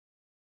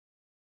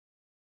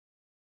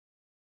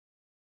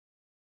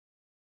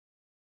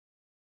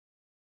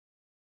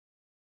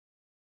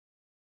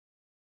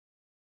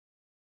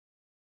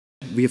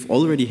we have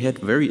already had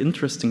very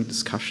interesting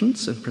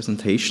discussions and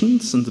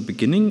presentations in the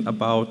beginning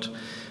about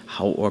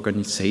how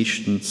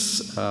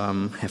organizations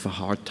have a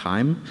hard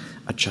time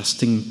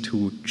adjusting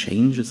to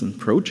changes in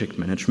project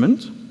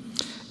management.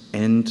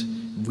 And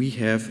we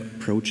have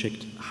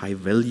project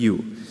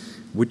HyValue,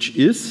 which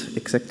is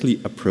exactly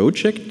a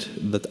project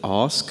that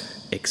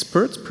asks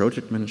experts,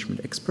 project management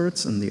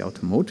experts in the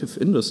automotive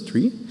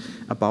industry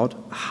about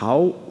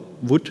how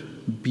would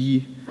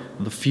be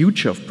the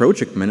future of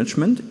project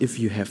management if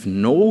you have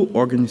no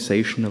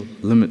organizational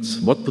limits.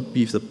 What would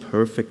be the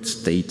perfect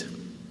state?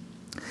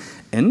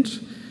 And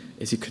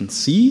as you can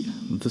see,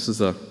 this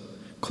is a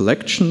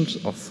collection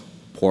of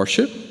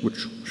Porsche,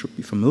 which should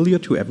be familiar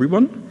to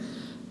everyone.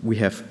 We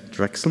have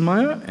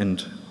Drexelmeier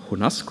and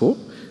Honasco,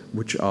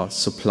 which are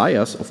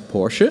suppliers of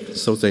Porsche,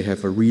 so they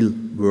have a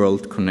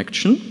real-world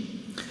connection.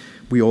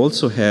 We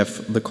also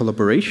have the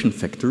Collaboration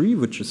Factory,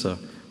 which is a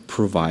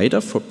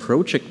provider for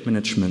project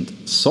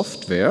management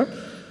software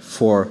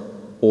for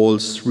all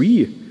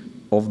three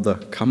of the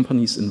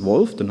companies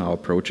involved in our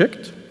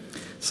project.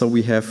 So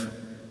we have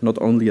not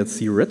only a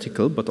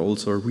theoretical, but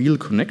also a real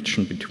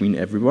connection between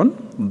everyone.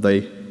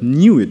 They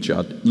knew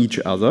each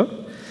other,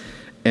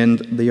 and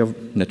they are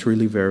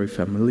naturally very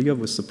familiar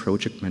with the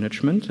project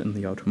management in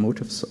the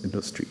automotive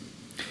industry.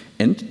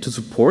 And to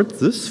support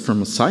this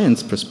from a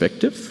science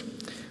perspective,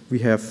 we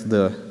have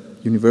the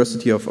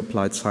University of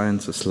Applied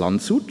Sciences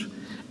Landshut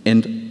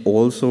and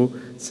also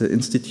the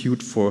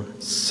Institute for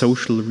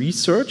Social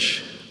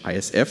Research,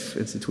 ISF,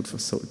 Institute for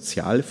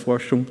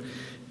Sozialforschung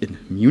in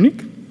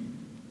Munich.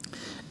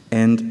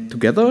 And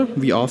together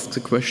we asked the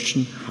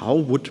question, how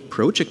would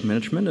project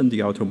management in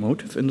the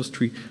automotive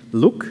industry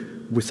look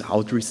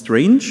without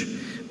restraint,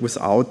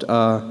 without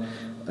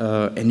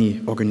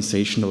any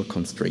organizational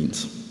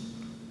constraints?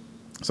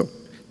 So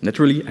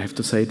naturally, I have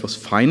to say it was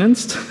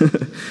financed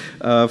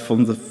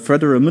from the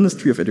Federal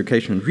Ministry of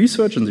Education and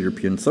Research and the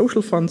European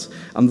Social Funds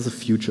under the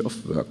Future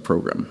of Work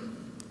program.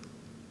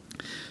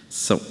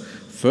 So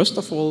first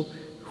of all,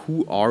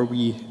 who are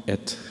we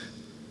at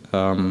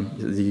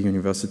the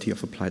University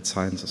of Applied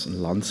Sciences in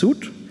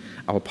Landshut?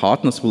 Our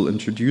partners will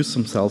introduce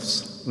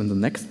themselves in the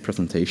next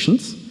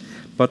presentations,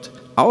 but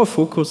our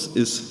focus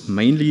is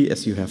mainly,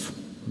 as you have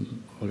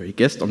already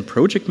guessed, on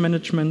project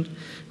management,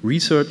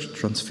 research,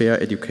 transfer,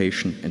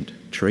 education, and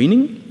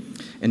training.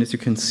 And as you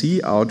can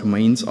see, our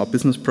domains are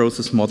business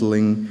process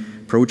modeling,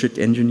 project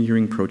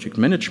engineering, project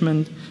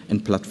management,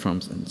 and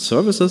platforms and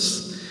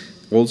services.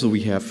 Also,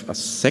 we have a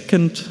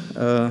second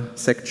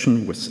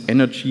section with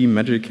energy,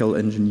 medical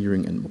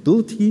engineering, and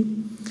mobility.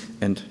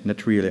 And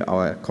naturally,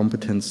 our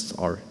competences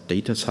are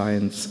data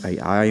science,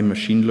 AI,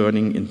 machine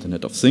learning,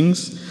 Internet of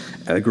Things,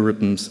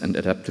 algorithms, and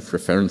adaptive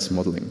reference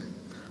modeling.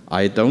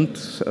 I don't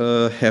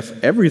have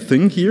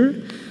everything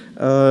here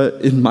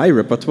in my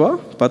repertoire,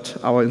 but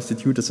our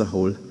institute as a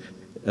whole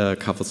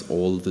covers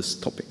all these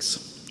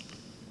topics.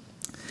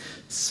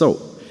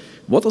 So,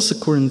 what is the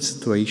current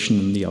situation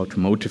in the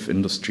automotive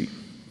industry?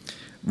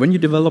 When you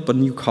develop a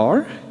new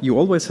car, you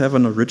always have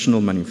an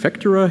original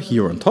manufacturer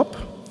here on top,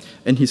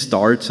 and he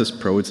starts his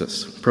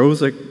process.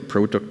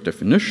 Product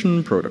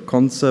definition, product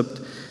concept,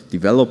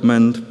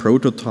 development,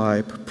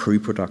 prototype,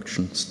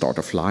 pre-production, start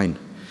of line.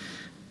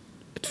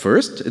 At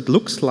first, it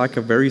looks like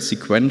a very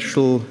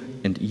sequential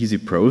and easy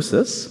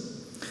process,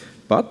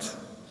 but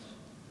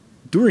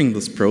during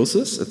this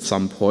process, at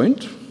some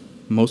point,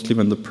 mostly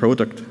when the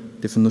product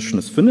definition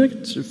is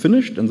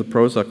finished and the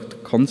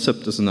product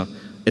concept is in an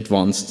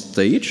advanced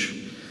stage,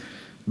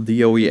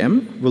 the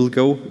OEM will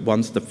go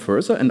one step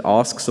further and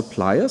ask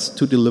suppliers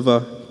to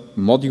deliver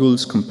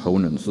modules,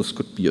 components. This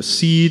could be a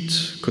seat,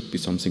 could be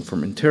something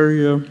from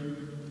interior,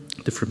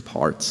 different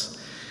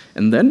parts.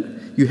 And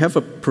then you have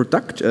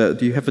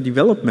a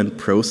development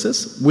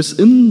process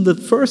within the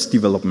first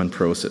development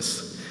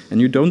process. And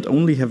you don't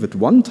only have it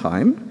one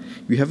time,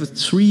 you have it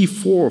 3,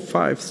 4,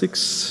 5,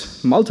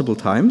 6, multiple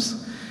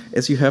times,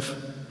 as you have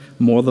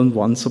more than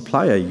one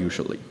supplier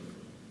usually.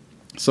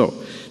 So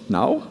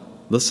now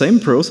the same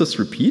process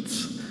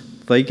repeats.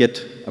 They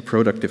get a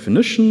product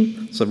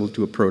definition, so we'll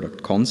do a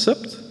product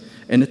concept,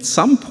 and at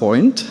some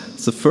point,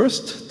 the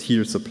first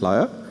tier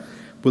supplier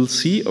will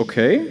see,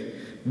 okay,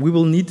 we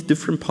will need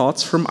different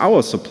parts from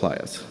our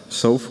suppliers.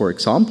 So, for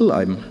example,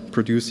 I'm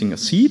producing a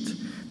seat.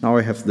 Now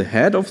I have the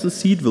head of the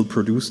seat will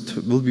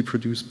be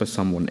produced by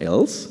someone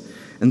else,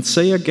 and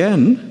say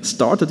again,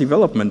 start a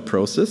development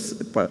process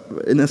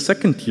in a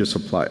second tier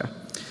supplier.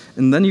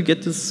 And then you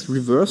get this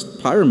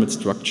reversed pyramid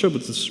structure,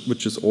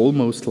 which is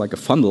almost like a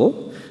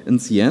funnel in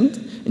the end.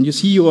 And you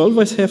see you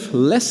always have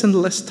less and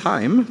less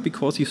time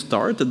because you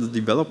started the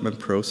development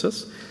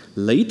process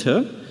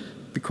later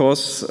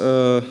because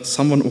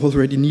someone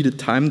already needed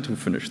time to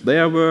finish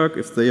their work.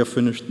 If they are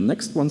finished, the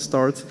next one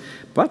starts.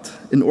 But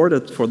in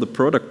order for the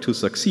product to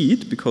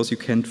succeed, because you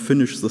can't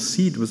finish the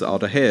seat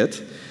without a head,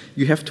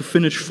 you have to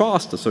finish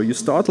faster. So you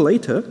start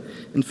later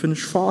and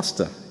finish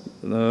faster.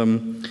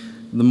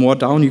 The more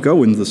down you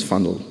go in this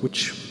funnel,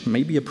 which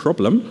may be a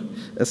problem,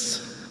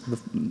 as the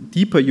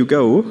deeper you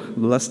go,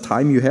 the less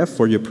time you have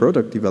for your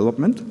product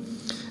development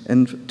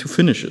and to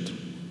finish it.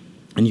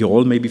 And you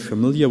all may be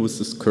familiar with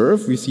this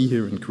curve we see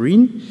here in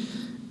green.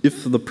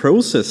 If the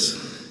process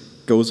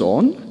goes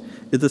on,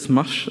 it is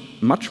much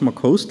more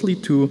costly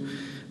to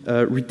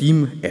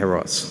redeem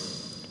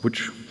errors,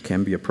 which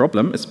can be a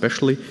problem,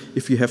 especially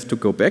if you have to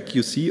go back.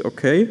 You see,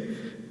 okay,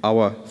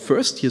 our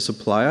first-year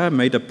supplier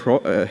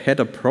had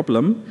a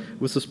problem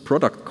with this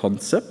product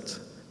concept,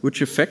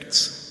 which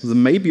affects the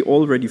maybe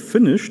already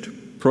finished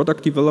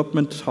product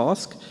development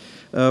task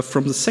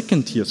from the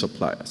second-tier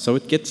supplier. So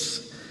it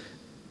gets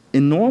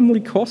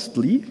enormously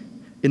costly,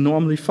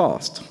 enormously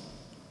fast.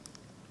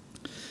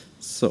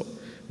 So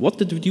what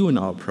did we do in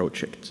our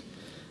project?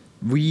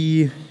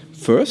 We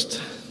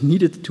first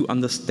needed to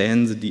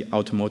understand the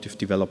automotive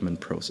development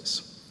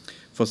process.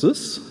 For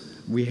this,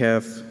 we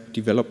have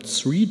developed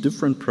 3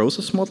 different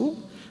process models,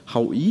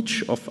 how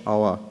each of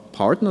our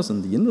partners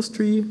in the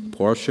industry,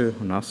 Porsche,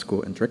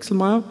 Honasco, and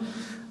Drexelmeier,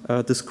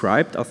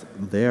 described as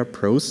their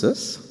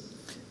process.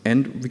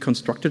 And we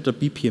constructed a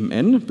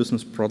BPMN,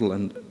 Business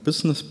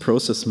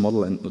Process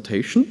Model and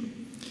Notation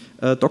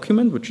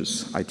document, which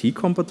is IT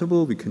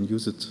compatible. We can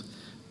use it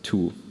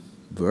to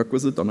work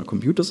with it on a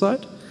computer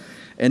side.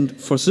 And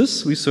for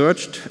this, we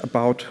searched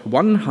about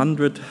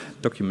 100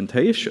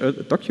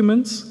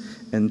 documents.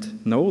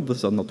 And no,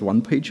 these are not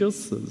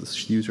one-pagers.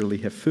 These usually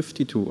have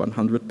 50 to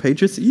 100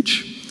 pages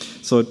each.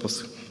 So it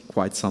was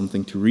quite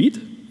something to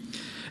read.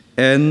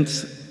 And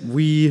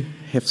we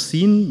have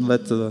seen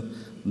that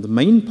the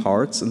main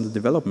parts in the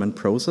development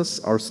process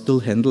are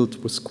still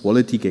handled with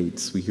quality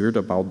gates. We heard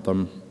about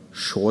them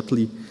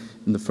shortly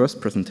in the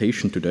first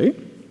presentation today.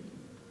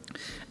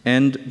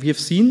 And we have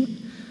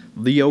seen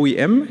the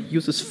OEM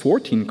uses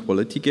 14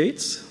 quality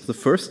gates, the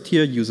first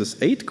tier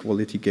uses 8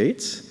 quality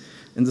gates,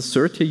 and the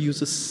third tier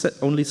uses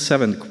only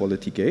 7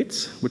 quality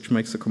gates, which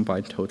makes a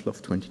combined total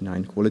of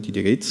 29 quality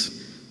gates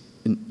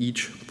in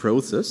each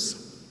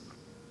process.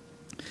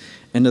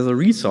 And as a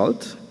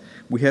result,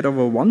 we had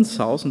over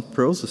 1,000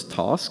 process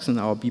tasks in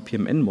our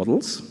BPMN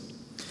models,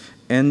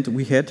 and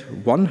we had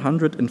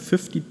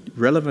 150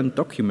 relevant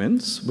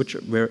documents which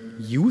were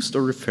used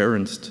or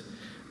referenced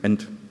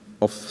and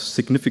of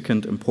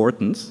significant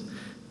importance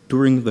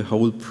during the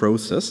whole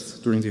process,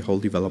 during the whole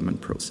development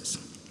process.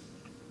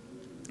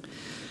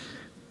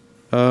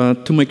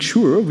 To make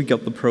sure we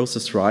got the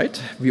process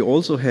right, we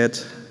also had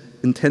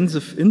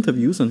intensive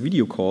interviews and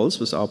video calls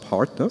with our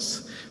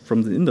partners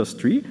from the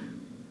industry.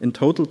 In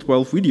total,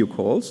 12 video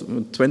calls,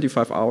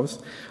 25 hours,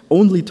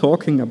 only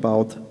talking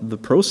about the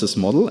process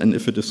model and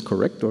if it is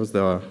correct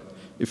or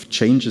if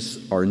changes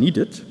are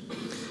needed.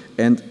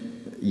 And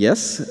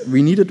yes,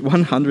 we needed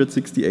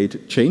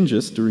 168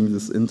 changes during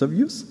these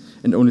interviews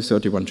and only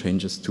 31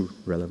 changes to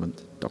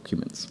relevant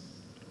documents.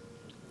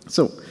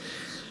 So,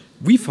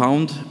 we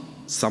found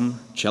some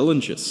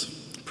challenges.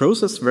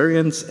 Process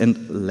variance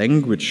and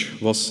language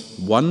was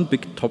one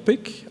big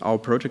topic our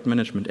project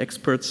management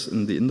experts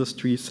in the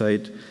industry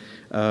said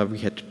we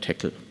had to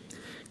tackle.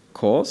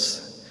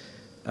 Because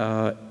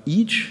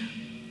each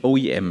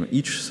OEM,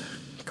 each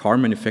car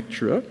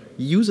manufacturer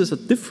uses a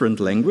different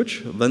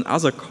language than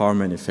other car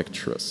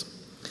manufacturers.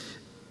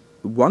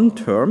 One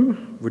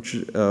term, which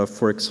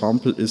for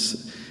example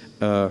is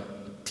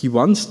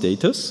T1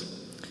 status,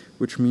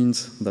 which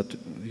means that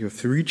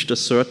you've reached a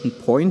certain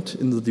point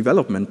in the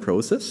development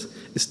process,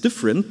 is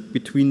different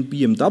between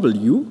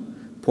BMW,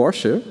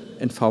 Porsche,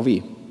 and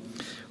VW,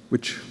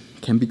 which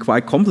can be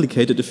quite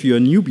complicated if you're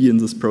a newbie in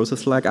this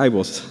process like I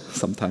was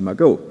some time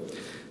ago.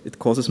 It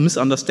causes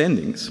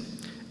misunderstandings,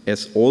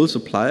 as all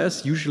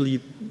suppliers usually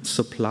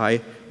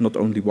supply not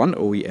only one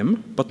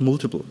OEM, but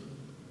multiple.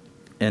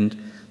 And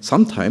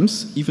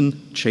sometimes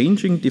even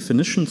changing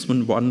definitions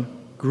when one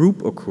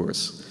group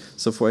occurs.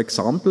 So for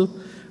example,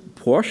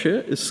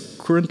 Porsche is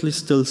currently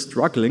still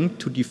struggling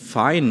to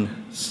define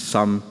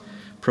some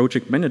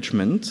project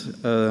management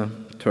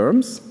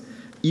terms,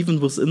 even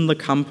within the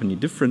company.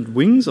 Different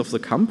wings of the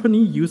company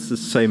use the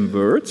same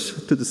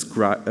words to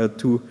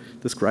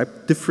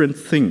describe different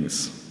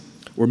things,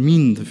 or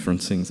mean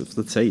different things if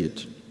they say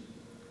it.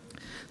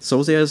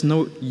 So there is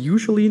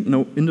usually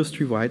no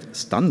industry-wide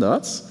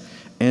standards,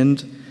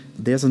 and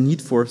there's a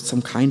need for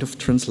some kind of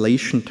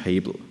translation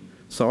table.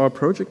 So our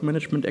project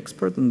management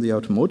expert in the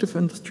automotive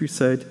industry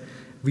said,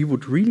 we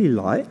would really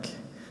like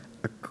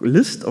a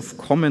list of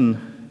common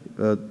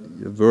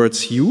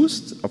words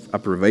used, of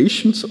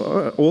abbreviations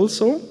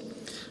also,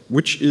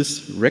 which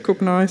is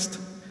recognized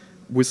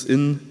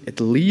within at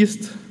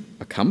least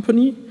a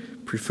company,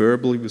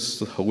 preferably with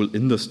the whole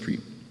industry.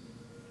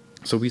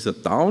 So we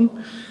sat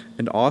down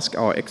and asked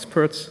our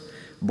experts,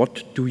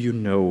 what do you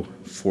know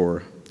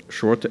for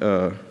short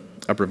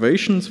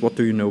abbreviations, what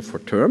do you know for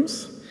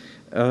terms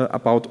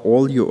about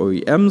all your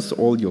OEMs,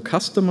 all your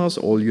customers,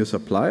 all your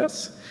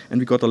suppliers? And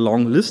we got a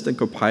long list and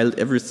compiled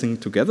everything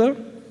together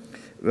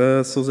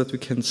so that we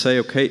can say,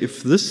 okay,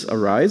 if this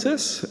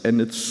arises and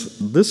it's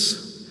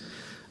this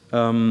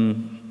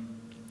OEM,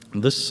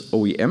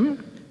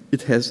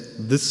 it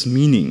has this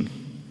meaning.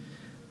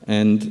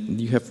 And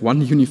you have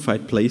one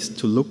unified place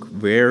to look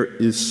where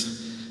is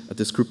a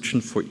description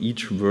for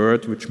each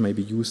word which may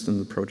be used in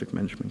the project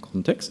management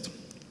context.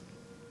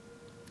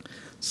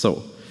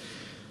 So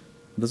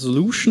the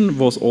solution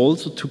was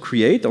also to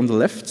create, on the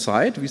left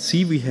side,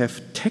 we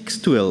have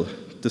textual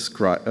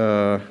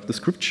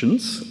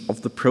descriptions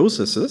of the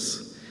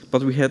processes,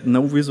 but we had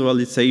no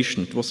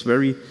visualization. It was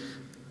very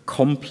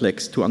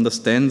complex to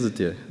understand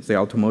the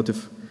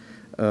automotive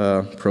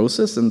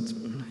process,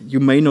 and you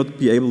may not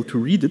be able to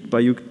read it,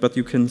 but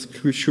you can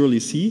surely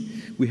see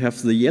we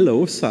have the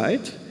yellow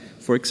side,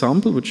 for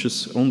example, which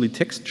is only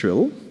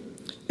textual,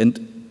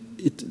 and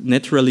it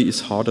naturally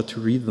is harder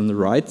to read than the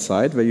right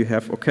side, where you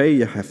have, okay,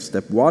 you have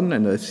step 1,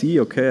 and I see,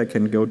 okay, I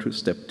can go to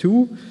step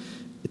 2.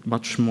 It's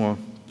much more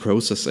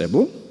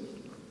processable.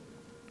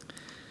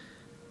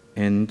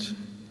 And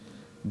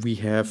we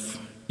have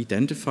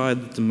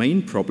identified that the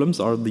main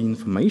problems are the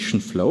information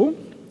flow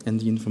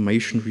and the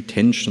information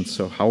retention.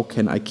 So how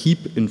can I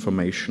keep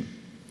information?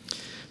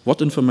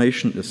 What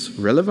information is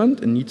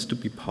relevant and needs to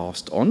be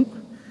passed on?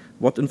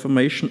 What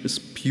information is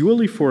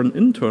purely for an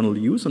internal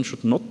use and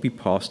should not be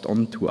passed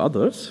on to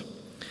others?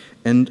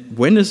 And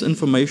when is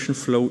information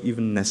flow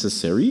even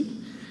necessary?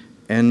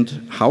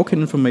 And how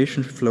can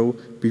information flow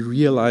be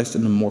realized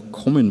in a more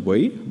common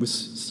way with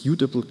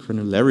suitable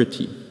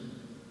granularity?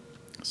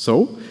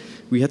 So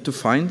we had to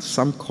find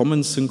some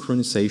common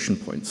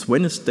synchronization points.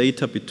 When is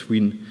data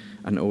between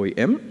an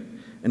OEM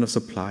and a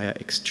supplier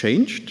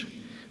exchanged?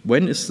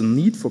 When is the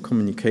need for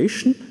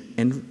communication,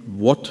 and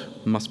what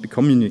must be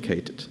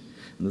communicated?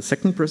 In the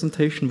second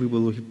presentation, we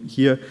will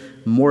hear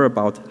more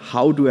about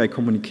how do I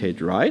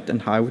communicate right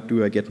and how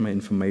do I get my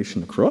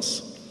information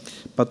across.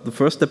 But the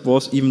first step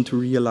was even to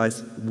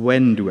realize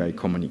when do I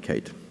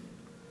communicate.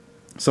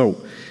 So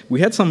we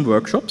had some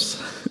workshops,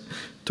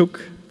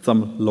 took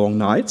some long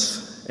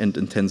nights and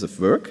intensive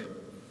work,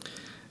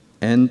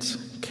 and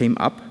came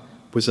up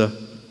with a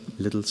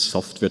little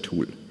software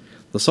tool.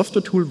 The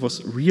software tool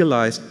was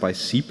realized by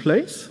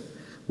C-Place,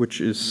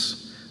 which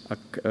is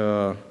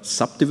a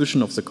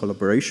subdivision of the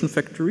Collaboration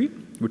Factory,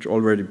 which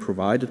already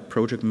provided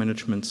project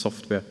management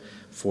software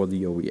for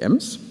the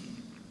OEMs.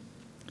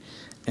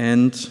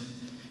 And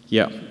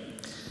yeah,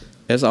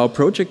 as our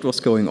project was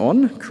going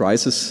on,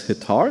 crisis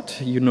hit hard,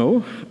 you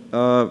know.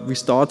 We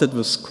started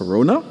with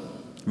Corona,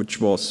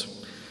 which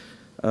was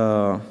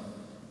a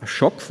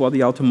shock for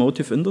the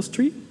automotive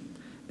industry.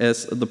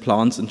 As the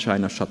plants in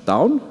China shut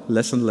down,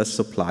 less and less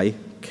supply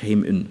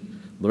came in.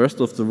 The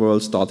rest of the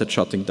world started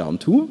shutting down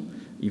too.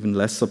 Even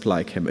less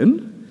supply came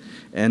in.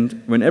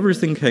 And when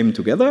everything came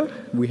together,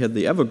 we had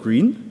the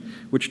Evergreen,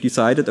 which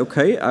decided,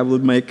 okay, I will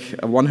make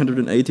a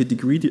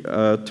 180-degree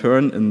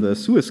turn in the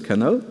Suez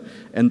Canal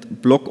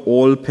and block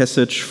all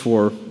passage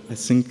for, I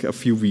think, a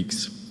few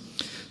weeks.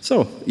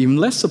 So even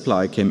less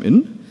supply came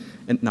in,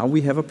 and now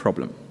we have a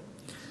problem.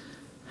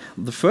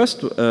 The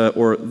first,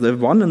 or the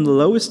one in the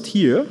lowest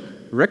tier,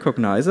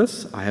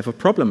 recognizes I have a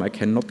problem. I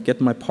cannot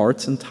get my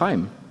parts in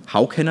time.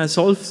 How can I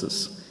solve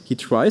this? He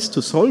tries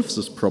to solve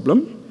this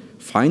problem,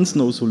 finds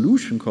no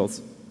solution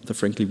because there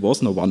frankly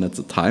was no one at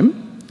the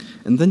time,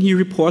 and then he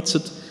reports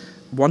it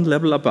one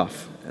level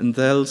above and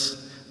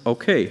tells,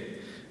 okay,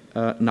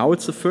 now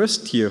it's the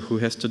first tier who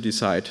has to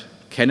decide,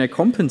 can I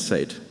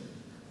compensate?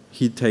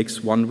 He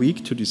takes 1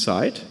 week to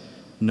decide,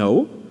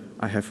 no,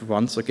 I have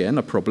once again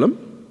a problem,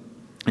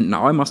 and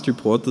now I must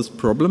report this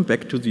problem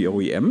back to the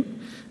OEM,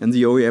 and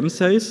the OEM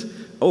says,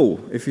 oh,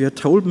 if you had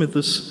told me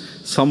this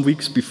some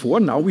weeks before,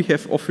 now we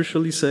have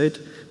officially said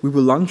we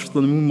will launch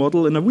the new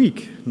model in a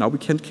week. Now we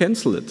can't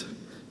cancel it.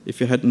 If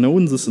you had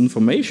known this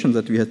information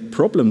that we had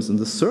problems in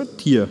the third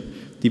tier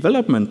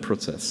development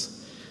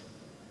process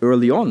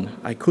early on,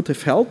 I could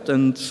have helped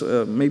and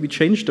maybe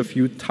changed a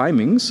few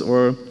timings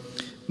or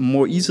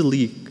more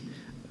easily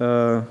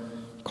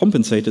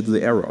compensated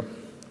the error.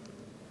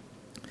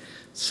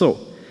 So,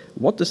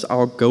 what is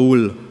our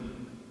goal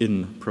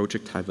in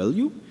Project High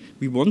Value?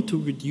 We want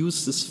to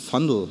reduce this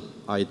funnel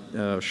I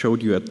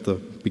showed you at the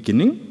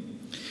beginning.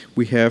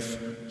 We have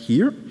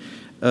here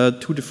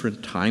 2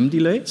 different time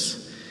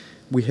delays.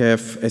 We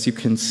have, as you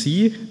can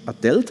see, a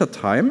delta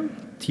time,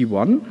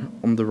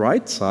 T1, on the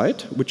right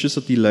side, which is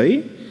a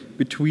delay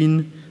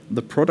between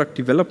the product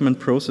development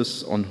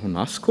process on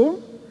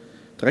Honasco,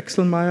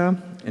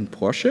 Drechselmeier, and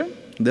Porsche.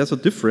 There's a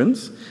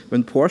difference.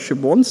 When Porsche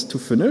wants to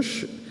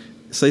finish,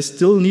 they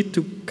still need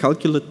to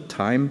calculate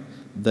time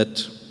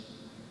that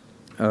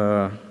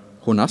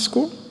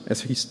Honasco,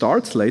 as he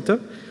starts later,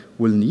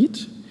 will need.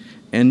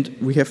 And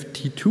we have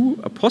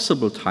T2, a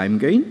possible time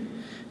gain.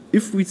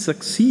 If we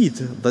succeed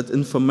that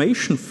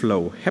information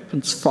flow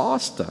happens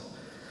faster,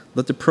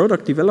 that the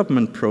product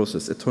development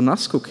process at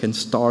Honasco can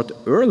start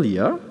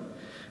earlier,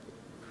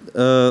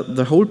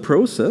 the whole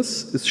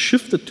process is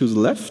shifted to the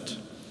left.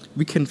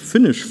 We can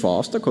finish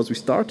faster because we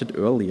started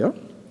earlier.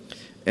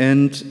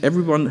 And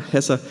everyone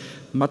has a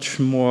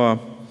much more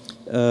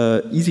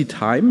easy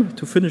time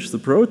to finish the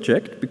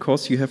project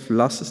because you have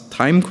less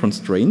time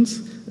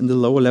constraints in the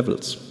lower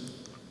levels.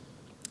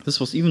 This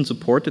was even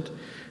supported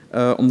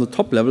on the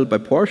top level by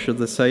Porsche.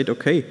 They said,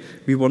 okay,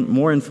 we want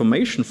more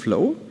information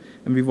flow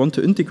and we want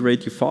to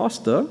integrate you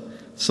faster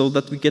so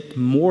that we get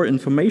more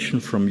information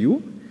from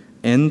you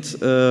and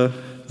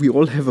we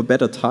all have a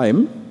better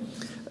time.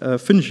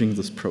 finishing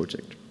this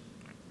project.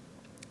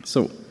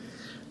 So,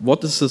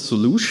 what is the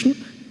solution?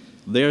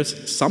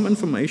 There's some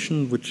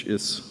information which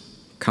is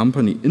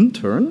company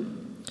intern,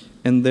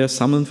 and there's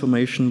some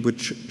information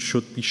which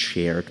should be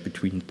shared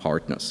between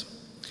partners.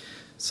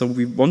 So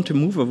we want to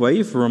move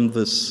away from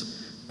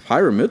this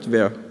pyramid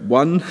where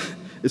one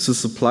is a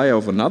supplier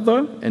of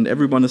another and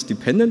everyone is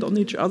dependent on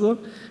each other,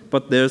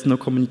 but there's no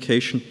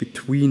communication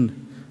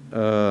between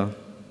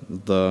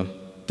the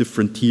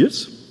different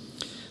tiers.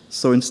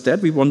 So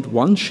instead we want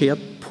one shared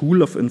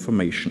pool of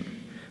information.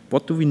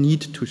 What do we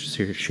need to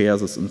share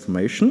this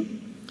information?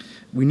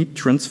 We need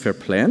transfer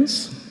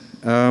plans,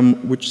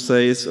 which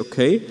says,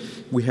 okay,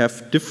 we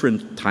have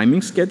different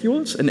timing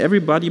schedules, and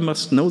everybody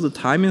must know the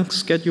timing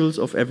schedules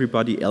of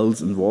everybody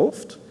else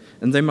involved,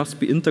 and they must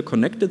be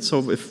interconnected,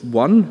 so if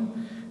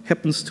one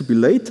happens to be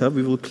later,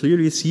 we will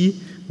clearly see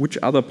which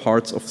other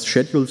parts of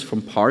schedules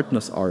from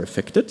partners are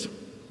affected.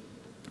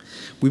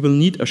 We will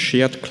need a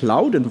shared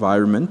cloud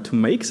environment to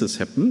make this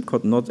happen,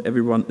 because not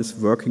everyone is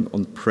working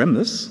on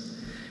premise.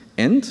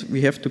 And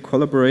we have to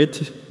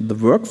collaborate the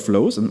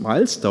workflows and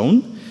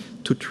milestones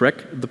to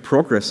track the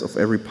progress of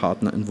every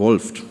partner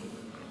involved.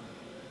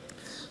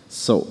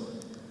 So,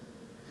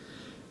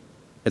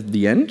 at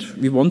the end,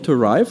 we want to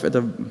arrive at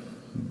a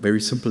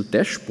very simple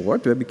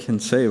dashboard where we can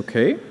say,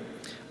 okay,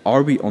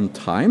 are we on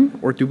time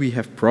or do we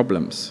have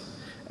problems?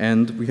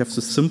 And we have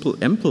this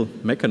simple ample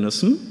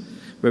mechanism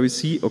where we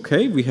see,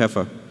 okay, we have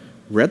a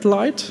red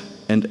light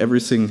and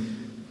everything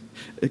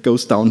it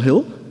goes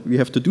downhill. We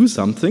have to do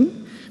something.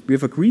 We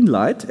have a green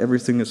light,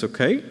 everything is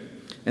okay.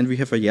 And we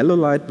have a yellow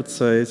light that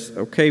says,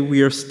 okay,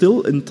 we are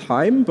still in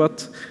time,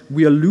 but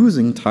we are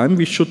losing time.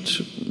 We should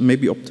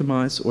maybe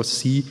optimize or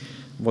see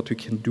what we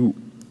can do.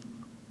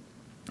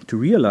 To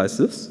realize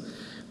this,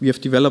 we have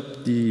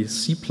developed the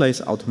C-Place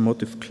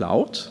Automotive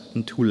Cloud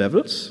in 2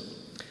 levels.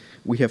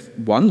 We have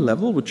one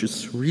level, which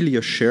is really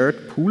a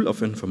shared pool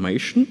of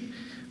information,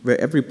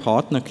 where every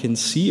partner can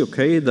see,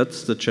 okay,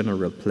 that's the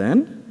general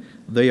plan.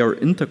 They are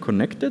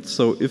interconnected,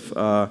 so if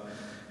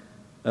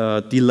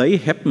delay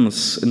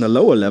happens in a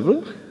lower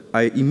level,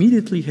 I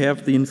immediately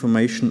have the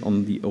information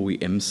on the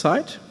OEM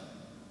side.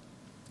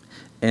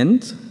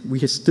 And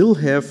we still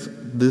have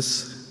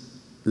this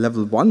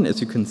level 1, as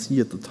you can see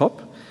at the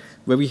top,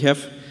 where we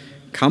have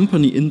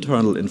company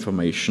internal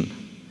information.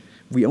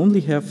 We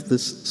only have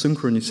this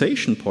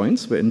synchronization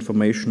points where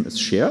information is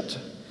shared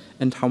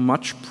and how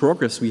much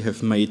progress we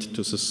have made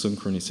to this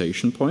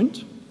synchronization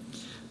point.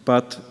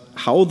 But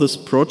how this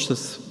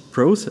progress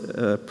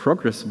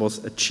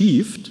was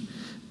achieved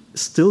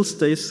still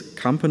stays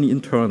company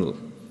internal.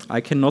 I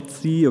cannot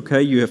see,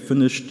 okay, you have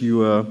finished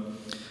your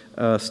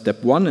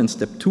step 1 and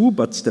step 2,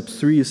 but step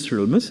 3 is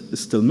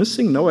still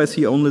missing. No, I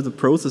see only the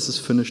process is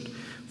finished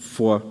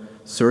for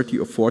 30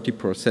 or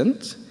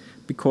 40%,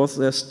 because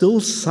there's still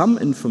some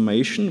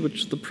information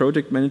which the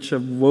project manager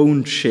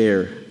won't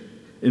share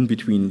in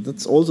between.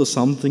 That's also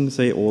something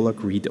they all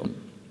agreed on.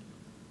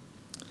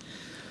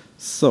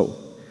 So,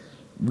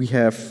 we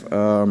have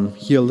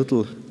here a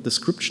little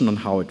description on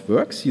how it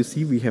works. You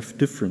see we have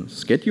different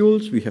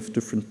schedules, we have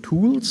different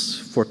tools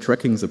for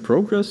tracking the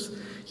progress.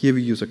 Here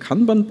we use a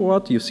Kanban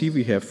board. You see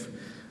we have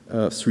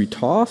 3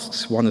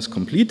 tasks. 1 is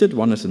completed,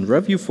 1 is in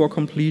review for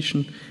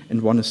completion,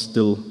 and 1 is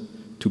still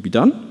to be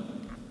done.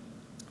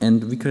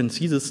 And we can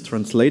see this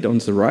translate on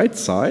the right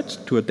side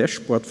to a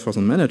dashboard for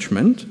the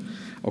management.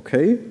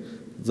 Okay,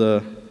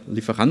 the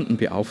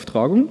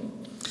Lieferantenbeauftragung,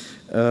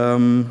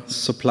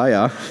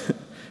 supplier,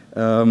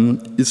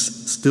 is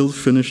still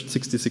finished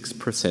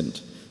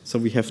 66%. So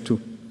we have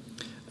to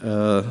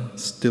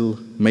still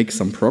make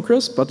some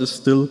progress, but is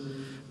still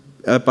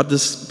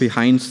is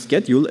behind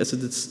schedule as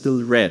it is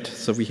still red.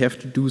 So we have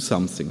to do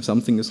something.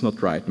 Something is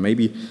not right.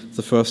 Maybe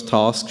the first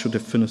task should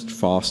have finished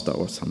faster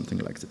or something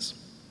like this.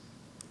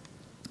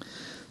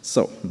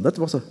 So that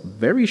was a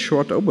very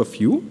short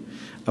overview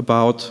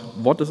about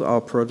what is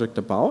our project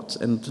about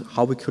and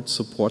how we could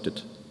support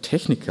it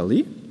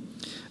technically.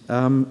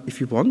 If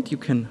you want, you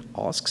can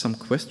ask some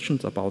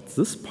questions about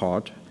this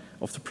part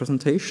of the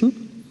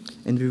presentation,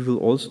 and we will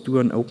also do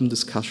an open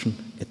discussion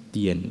at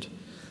the end.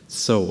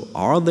 So,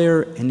 are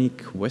there any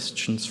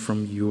questions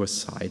from your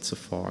side so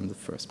far on the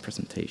first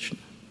presentation?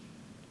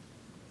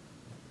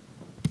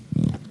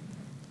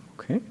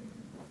 Okay.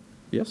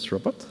 Yes,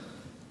 Robert?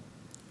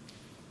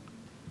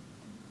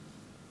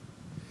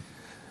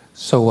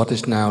 So what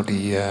is now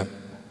the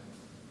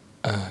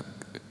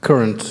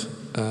current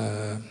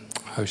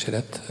how you say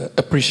that,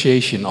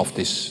 appreciation of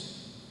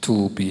this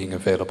tool being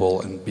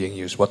available and being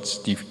used? What's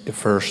the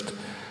first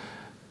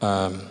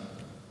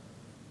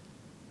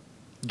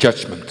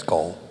judgment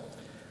call?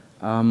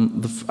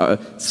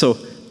 So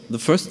the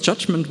first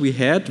judgment we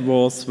had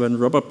was when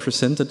Robert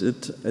presented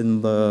it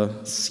in the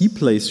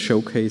C-Place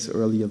showcase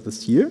earlier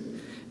this year.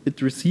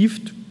 It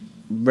received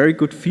very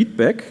good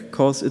feedback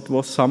because it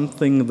was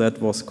something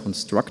that was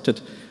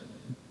constructed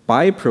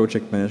by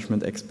project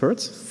management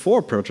experts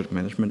for project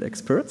management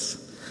experts.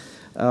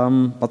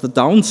 But the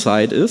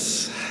downside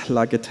is,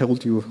 like I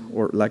told you,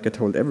 or like I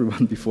told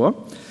everyone before,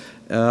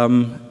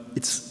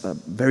 it's a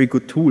very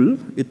good tool.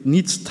 It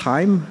needs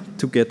time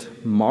to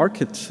get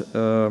market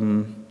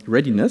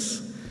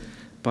readiness,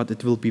 but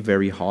it will be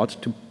very hard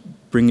to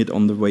bring it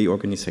on the way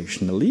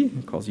organizationally,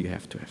 because you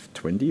have to have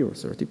 20 or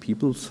 30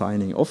 people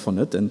signing off on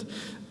it, and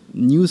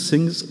new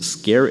things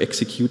scare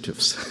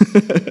executives,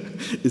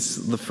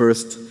 is the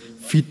first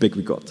feedback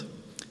we got.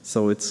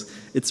 So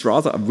it's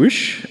rather a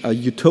wish, a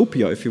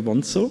utopia if you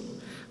want so,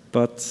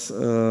 but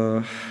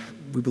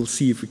we will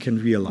see if we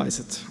can realize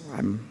it.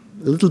 I'm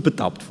a little bit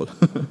doubtful.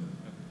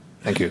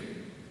 Thank you.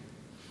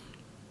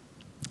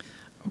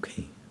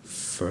 Okay,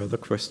 further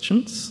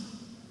questions?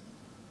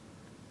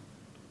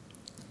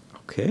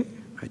 Okay,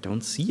 I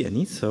don't see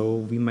any, so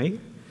we may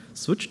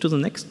switch to the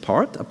next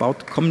part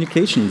about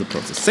communication in the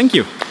process. Thank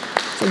you.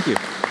 Thank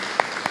you.